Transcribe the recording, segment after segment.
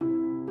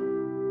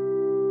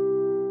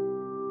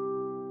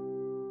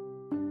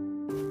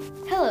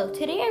Hello,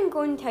 today I'm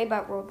going to tell you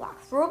about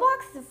Roblox.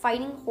 Roblox is a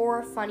fighting,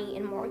 horror, funny,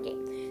 and more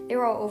game.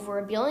 There are over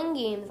 1 billion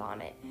games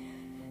on it.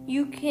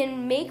 You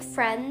can make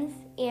friends,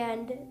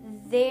 and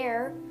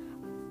there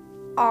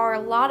are a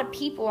lot of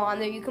people on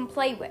there you can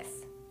play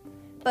with.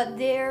 But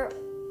there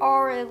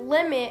are a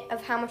limit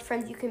of how much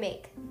friends you can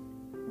make.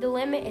 The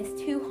limit is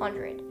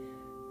 200.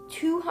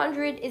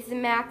 200 is the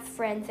max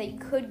friends that you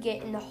could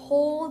get in the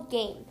whole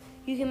game.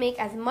 You can make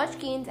as much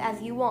games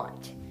as you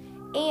want.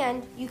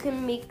 And you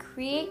can make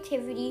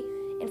creativity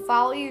and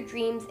follow your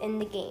dreams in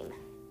the game.